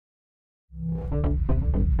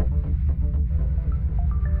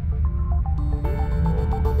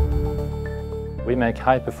We make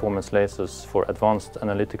high-performance lasers for advanced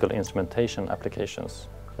analytical instrumentation applications.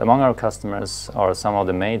 Among our customers are some of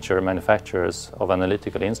the major manufacturers of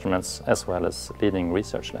analytical instruments as well as leading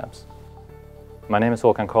research labs. My name is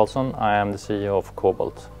Hakan Karlsson. I am the CEO of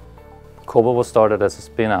Cobolt. Cobolt was started as a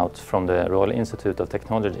spin-out from the Royal Institute of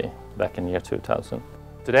Technology back in year 2000.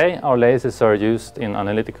 Today our lasers are used in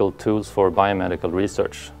analytical tools for biomedical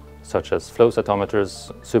research, such as flow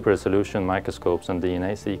cytometers, super-resolution microscopes and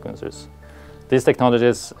DNA sequencers. These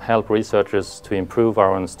technologies help researchers to improve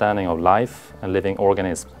our understanding of life and living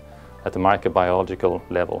organisms at the microbiological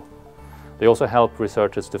level. They also help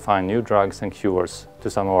researchers to find new drugs and cures to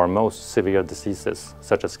some of our most severe diseases,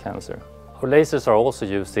 such as cancer. Our lasers are also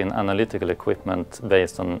used in analytical equipment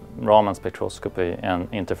based on Raman spectroscopy and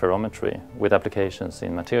interferometry, with applications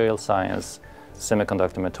in material science,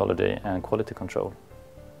 semiconductor metrology and quality control.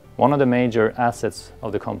 One of the major assets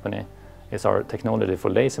of the company is our technology for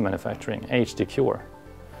laser manufacturing, HD Cure.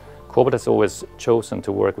 Cobolt has always chosen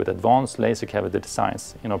to work with advanced laser cavity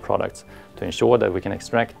designs in our products to ensure that we can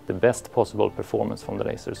extract the best possible performance from the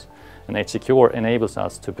lasers. And HD Cure enables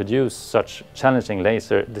us to produce such challenging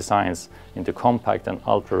laser designs into compact and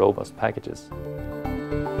ultra-robust packages.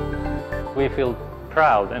 We feel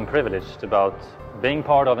proud and privileged about being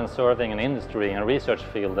part of and serving an industry and research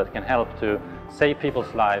field that can help to save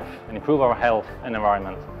people's lives and improve our health and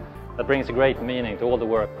environment. That brings a great meaning to all the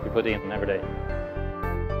work we put in every day.